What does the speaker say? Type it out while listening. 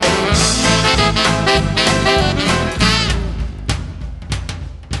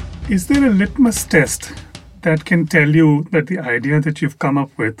Is there a litmus test that can tell you that the idea that you've come up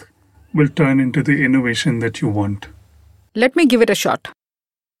with will turn into the innovation that you want? Let me give it a shot.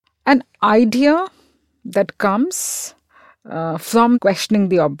 An idea that comes from questioning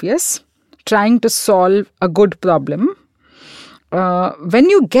the obvious, trying to solve a good problem. When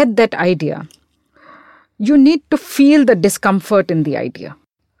you get that idea, you need to feel the discomfort in the idea.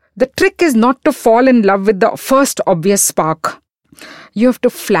 The trick is not to fall in love with the first obvious spark. You have to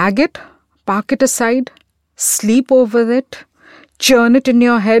flag it, park it aside, sleep over it, churn it in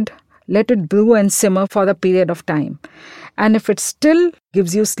your head, let it brew and simmer for a period of time. And if it still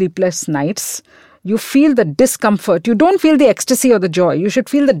gives you sleepless nights, you feel the discomfort. You don't feel the ecstasy or the joy. You should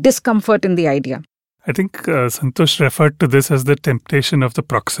feel the discomfort in the idea. I think Santosh referred to this as the temptation of the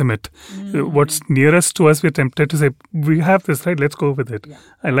proximate. What's nearest to us, we're tempted to say, we have this, right? Let's go with it. Yeah.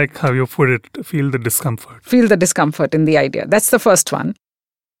 I like how you put it, feel the discomfort. Feel the discomfort in the idea. That's the first one.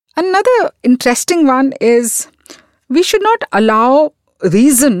 Another interesting one is we should not allow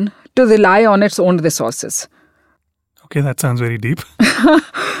reason to rely on its own resources. Okay, that sounds very deep.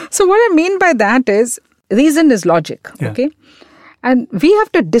 So what I mean by that is reason is logic, okay? And we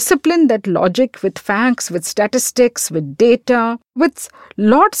have to discipline that logic with facts, with statistics, with data, with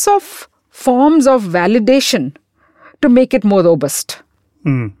lots of forms of validation to make it more robust.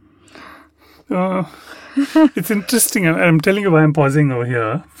 It's interesting. I'm telling you why I'm pausing over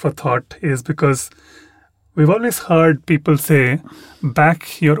here for thought is because we've always heard people say,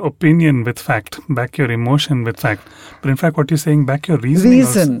 back your opinion with fact, back your emotion with fact. But in fact, what you're saying, back your reasoning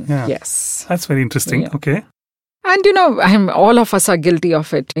also. Yes. That's very interesting. Yeah. Okay. And all of us are guilty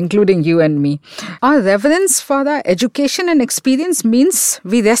of it, including you and me. Our reverence for our education and experience means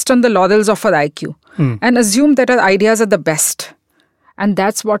we rest on the laurels of our IQ and assume that our ideas are the best. And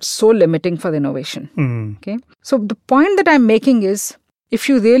that's what's so limiting for innovation. Okay. So the point that I'm making is, if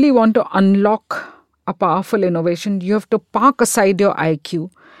you really want to unlock a powerful innovation, you have to park aside your IQ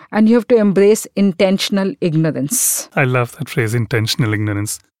and you have to embrace intentional ignorance. I love that phrase, intentional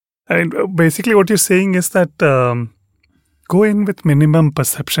ignorance. And basically what you're saying is that go in with minimum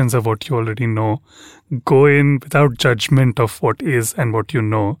perceptions of what you already know. Go in without judgment of what is and what you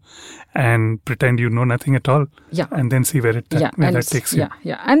know and pretend you know nothing at all. Yeah. And then see where that takes you.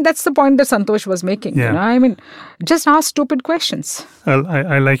 Yeah. And that's the point that Santosh was making. Yeah. Just ask stupid questions. Well,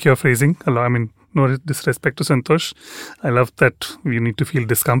 I like your phrasing. No disrespect to Santosh. I love that you need to feel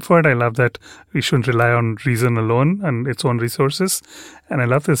discomfort. I love that we shouldn't rely on reason alone and its own resources. And I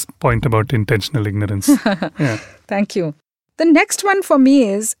love this point about intentional ignorance. Yeah. Thank you. The next one for me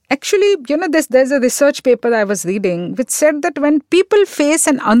is, actually, there's a research paper I was reading which said that when people face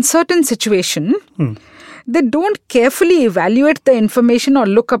an uncertain situation, they don't carefully evaluate the information or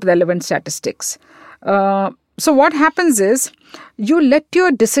look up relevant statistics. So what happens is, you let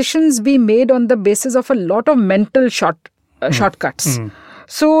your decisions be made on the basis of a lot of mental shortcuts.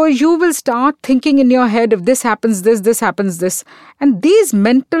 So you will start thinking in your head, if this happens, this happens, this. And these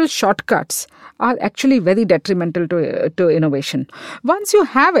mental shortcuts are actually very detrimental to innovation. Once you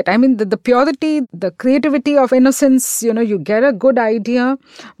have it, the purity, the creativity of innocence, you get a good idea,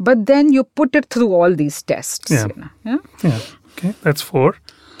 but then you put it through all these tests. Yeah. Okay, that's 4.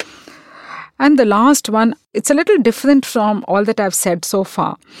 And the last one, it's a little different from all that I've said so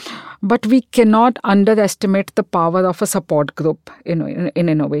far, but we cannot underestimate the power of a support group in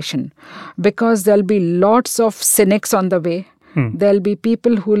innovation, because there'll be lots of cynics on the way. There'll be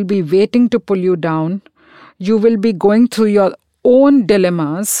people who will be waiting to pull you down. You will be going through your own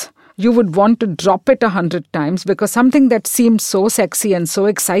dilemmas. You would want to drop it 100 times because something that seems so sexy and so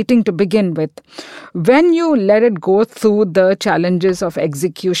exciting to begin with, when you let it go through the challenges of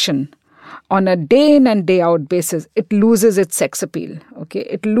execution, on a day in and day out basis, it loses its sex appeal. Okay,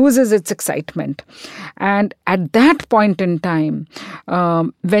 it loses its excitement. And at that point in time,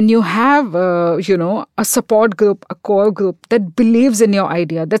 when you have, a support group, a core group that believes in your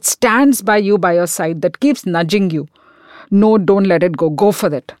idea, that stands by you, by your side, that keeps nudging you, no, don't let it go. Go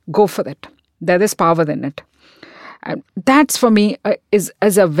for it. Go for it. There is power in it. And that's, for me, is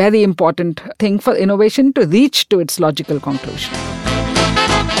a very important thing for innovation to reach to its logical conclusion.